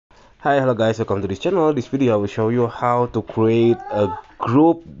Hi, hello guys, welcome to this channel. This video I will show you how to create a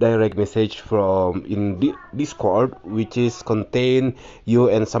group direct message from in Discord, which is contain you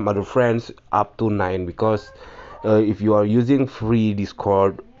and some other friends up to 9. Because if you are using free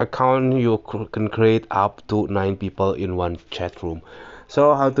Discord account, you can create up to 9 people in one chat room.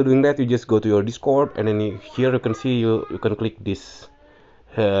 So how to doing that? You just go to your Discord, and then here you can see you can click this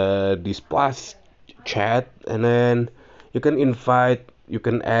plus chat, and then you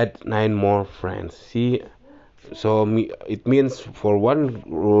can add 9 more friends. See, so it means for one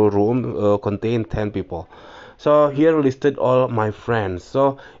room contain 10 people. So here listed all my friends.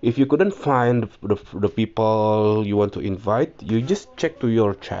 So if you couldn't find the people you want to invite, you just check to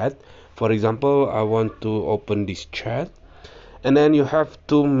your chat. For example, I want to open this chat, and then you have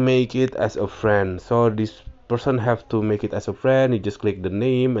to make it as a friend. So this person have to make it as a friend. You just click the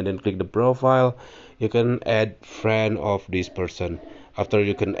name and then click the profile. You can add friend of this person. After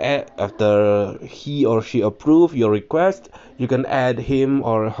he or she approve your request, you can add him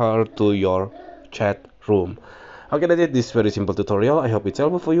or her to your chat room. Okay, that's it. This very simple tutorial. I hope it's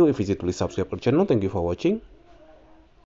helpful for you. If it's, please subscribe our channel. Thank you for watching.